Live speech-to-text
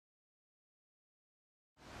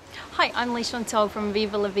Hi, I'm Leigh-Chantelle from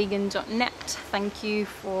VivaLaVegan.net. Thank you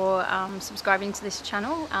for subscribing to this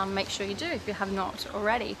channel. Make sure you do if you have not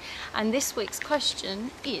already. And this week's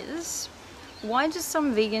question is, why do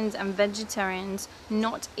some vegans and vegetarians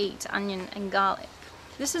not eat onion and garlic?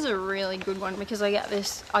 This is a really good one because I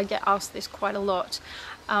get asked this quite a lot.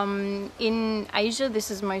 In Asia,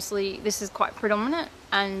 this is quite predominant,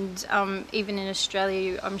 and even in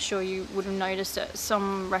Australia, I'm sure you would have noticed at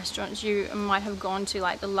some restaurants you might have gone to,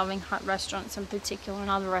 like the Loving Hut restaurants in particular, and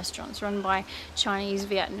other restaurants run by Chinese,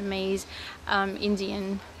 Vietnamese,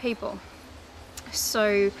 Indian people.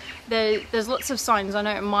 So there's lots of signs. I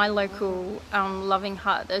know at my local Loving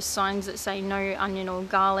Hut, there's signs that say no onion or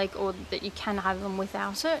garlic, or that you can have them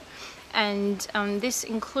without it. And this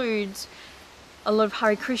includes a lot of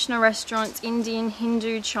Hare Krishna restaurants, Indian,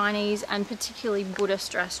 Hindu, Chinese, and particularly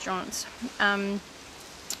Buddhist restaurants.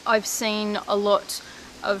 I've seen a lot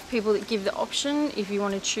of people that give the option if you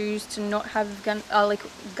want to choose to not have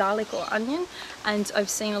garlic or onion, and I've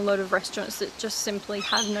seen a lot of restaurants that just simply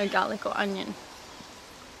have no garlic or onion.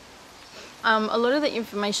 A lot of the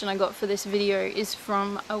information I got for this video is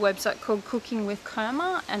from a website called Cooking with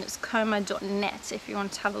Kurma, and it's kurma.net if you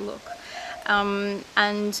want to have a look.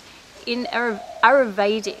 And in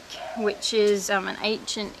Ayurvedic, which is an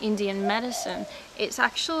ancient Indian medicine, it's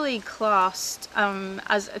actually classed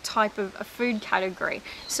as a type of a food category.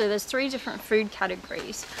 So there's 3 different food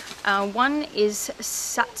categories. One is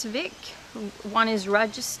sattvic, one is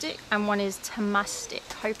rajasic, and one is tamastic.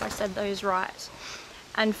 Hope I said those right.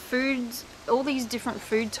 And foods, all these different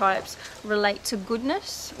food types relate to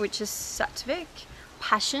goodness, which is sattvic,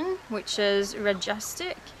 passion, which is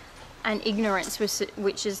rajasic, and ignorance,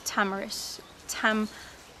 which is tamasic.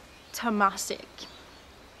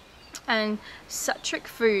 And sattvic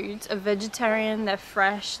foods are vegetarian, they're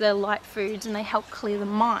fresh, they're light foods, and they help clear the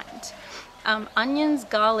mind. Onions,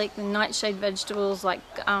 garlic, and nightshade vegetables like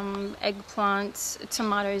eggplants,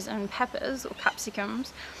 tomatoes, and peppers or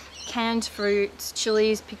capsicums, canned fruits,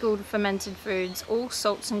 chilies, pickled fermented foods, all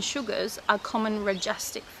salts and sugars are common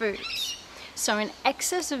rajasic foods. So in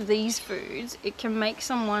excess of these foods, it can make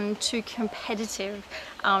someone too competitive,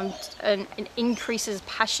 and it increases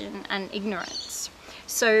passion and ignorance.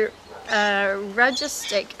 So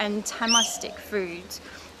rajasic and tamastic foods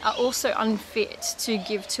are also unfit to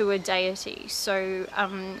give to a deity. So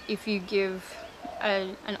if you give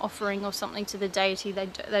an offering or something to the deity,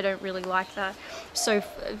 they don't really like that. So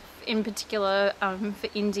in particular for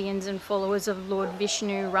Indians and followers of Lord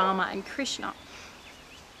Vishnu, Rama, and Krishna.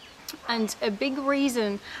 And a big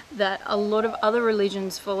reason that a lot of other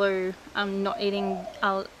religions follow not eating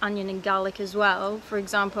onion and garlic as well, for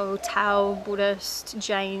example Tao, Buddhist,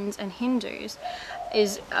 Jains, and Hindus,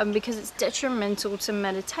 is because it's detrimental to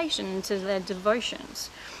meditation and to their devotions.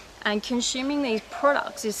 And consuming these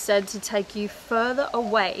products is said to take you further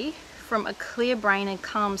away from a clear brain and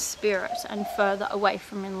calm spirit, and further away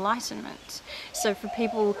from enlightenment. So for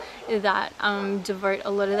people that devote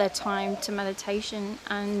a lot of their time to meditation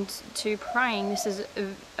and to praying, this is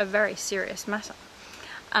a very serious matter.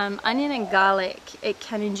 Onion and garlic, it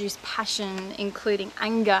can induce passion, including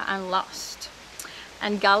anger and lust.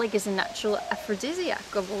 And garlic is a natural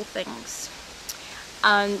aphrodisiac of all things.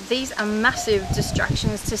 These are massive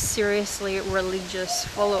distractions to seriously religious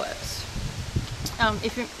followers.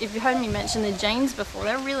 If you heard me mention the Jains before,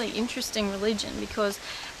 they're a really interesting religion because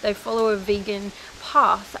they follow a vegan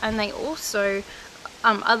path, and they also,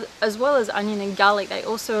 as well as onion and garlic, they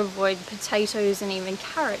also avoid potatoes and even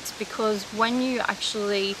carrots, because when you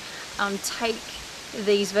actually take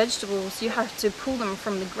these vegetables, you have to pull them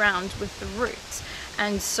from the ground with the roots,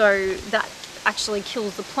 and so that actually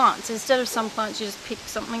kills the plants. Instead of some plants you just pick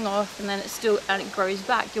something off and then it grows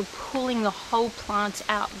back, you're pulling the whole plant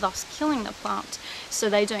out, thus killing the plant, so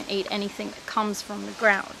they don't eat anything that comes from the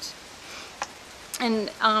ground.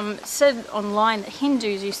 And said online that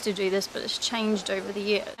Hindus used to do this, but it's changed over the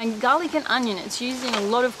years. And garlic and onion, it's used in a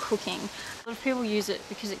lot of cooking. A lot of people use it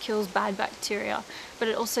because it kills bad bacteria, but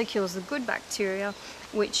it also kills the good bacteria,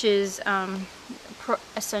 which is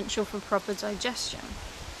essential for proper digestion.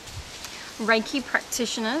 Reiki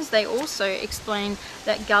practitioners, they also explain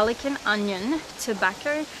that garlic and onion,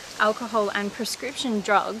 tobacco, alcohol, and prescription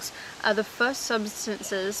drugs are the first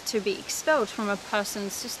substances to be expelled from a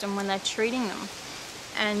person's system when they're treating them.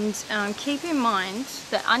 And keep in mind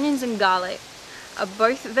that onions and garlic are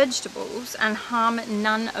both vegetables and harm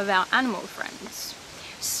none of our animal friends.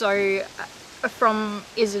 So from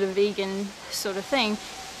is it a vegan sort of thing,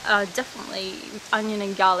 definitely onion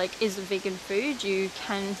and garlic is a vegan food. You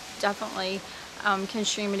can definitely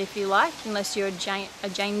consume it if you like, unless you're a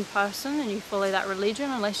Jain person and you follow that religion,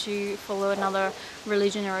 unless you follow another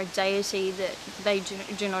religion or a deity that they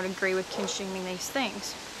do not agree with consuming these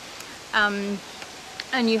things.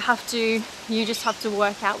 And you just have to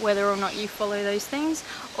work out whether or not you follow those things,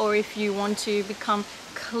 or if you want to become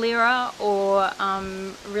clearer or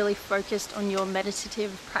really focused on your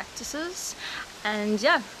meditative practices. And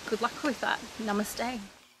yeah, good luck with that. Namaste.